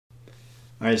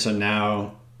All right, so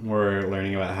now we're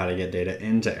learning about how to get data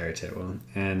into Airtable.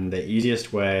 And the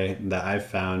easiest way that I've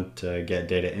found to get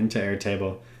data into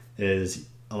Airtable is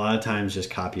a lot of times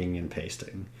just copying and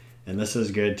pasting. And this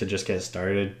is good to just get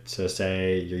started. So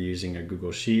say you're using a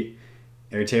Google Sheet.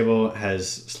 Airtable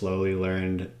has slowly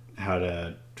learned how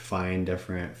to find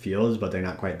different fields, but they're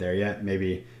not quite there yet.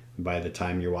 Maybe by the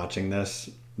time you're watching this,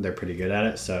 they're pretty good at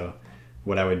it. So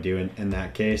what I would do in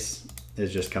that case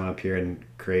is just come up here and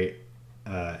create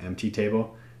empty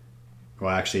table. Well,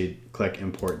 actually click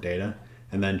import data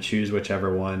and then choose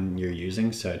whichever one you're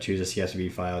using. So choose a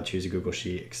CSV file, choose a Google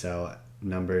Sheet, Excel,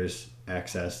 numbers,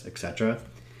 Access, etc.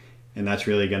 And that's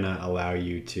really gonna allow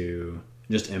you to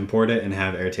just import it and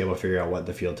have Airtable figure out what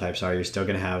the field types are. You're still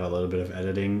gonna have a little bit of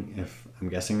editing if I'm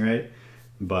guessing right,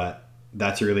 but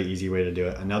that's a really easy way to do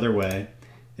it. Another way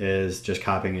is just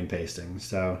copying and pasting.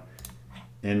 So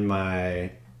in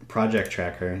my project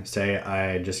tracker, say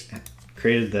I just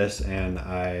created this and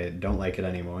I don't like it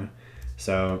anymore.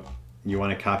 So you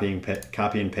want to copy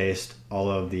and paste all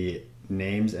of the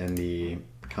names and the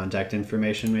contact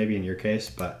information, maybe in your case,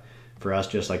 but for us,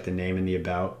 just like the name and the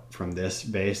about from this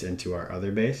base into our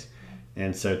other base.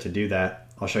 And so to do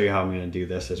that, I'll show you how I'm going to do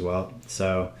this as well.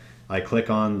 So I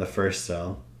click on the first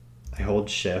cell, I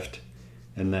hold shift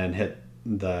and then hit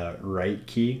the right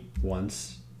key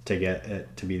once to get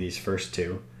it to be these first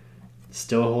two.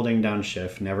 Still holding down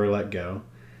shift, never let go.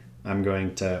 I'm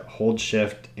going to hold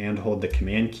shift and hold the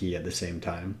command key at the same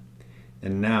time.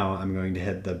 And now I'm going to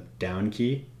hit the down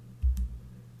key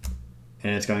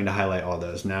and it's going to highlight all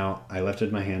those. Now I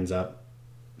lifted my hands up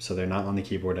so they're not on the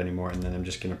keyboard anymore, and then I'm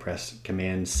just going to press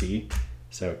Command C,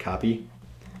 so copy.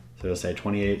 So it'll say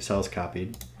 28 cells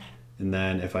copied. And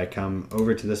then if I come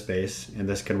over to this base, and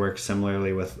this could work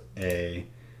similarly with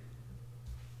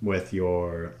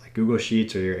your Google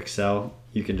Sheets or your Excel,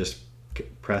 you can just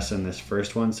press in this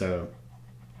first one. So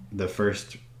the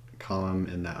first column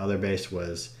in that other base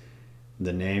was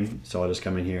the name. So I'll just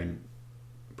come in here and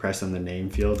press on the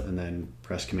name field and then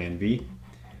press Command V.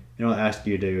 It'll ask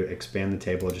you to expand the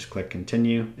table. Just click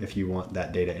continue if you want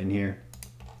that data in here,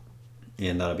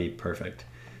 and that'll be perfect.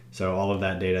 So all of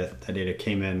that data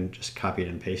came in, just copied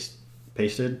and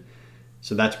pasted.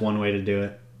 So that's one way to do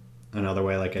it. Another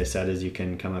way, like I said, is you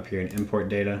can come up here and import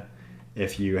data.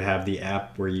 If you have the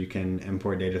app where you can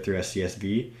import data through a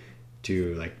CSV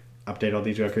to update all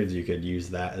these records, you could use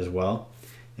that as well.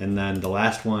 And then the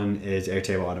last one is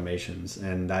Airtable automations.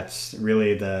 And that's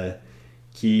really the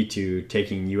key to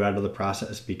taking you out of the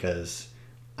process, because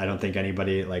I don't think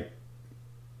anybody,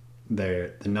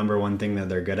 the number one thing that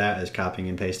they're good at is copying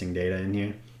and pasting data in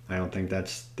here. I don't think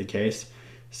that's the case.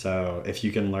 So if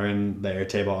you can learn the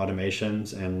Airtable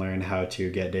automations and learn how to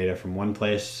get data from one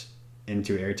place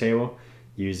into Airtable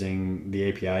using the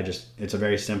API, it's a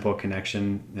very simple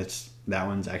connection. That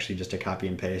one's actually just a copy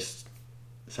and paste.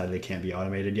 Sadly can't be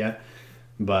automated yet,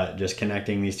 but just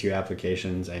connecting these two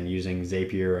applications and using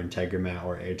Zapier or Integromat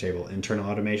or Airtable internal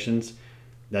automations,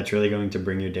 that's really going to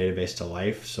bring your database to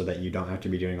life so that you don't have to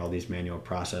be doing all these manual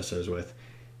processes with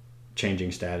changing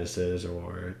statuses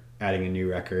or adding a new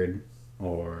record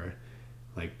or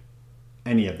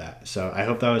any of that. So I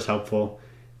hope that was helpful.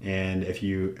 And if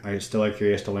you are still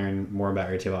curious to learn more about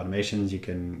Airtable automations, you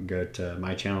can go to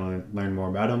my channel and learn more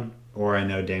about them. Or I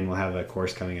know Dane will have a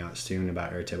course coming out soon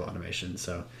about Airtable automation.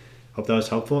 So hope that was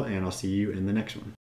helpful, and I'll see you in the next one.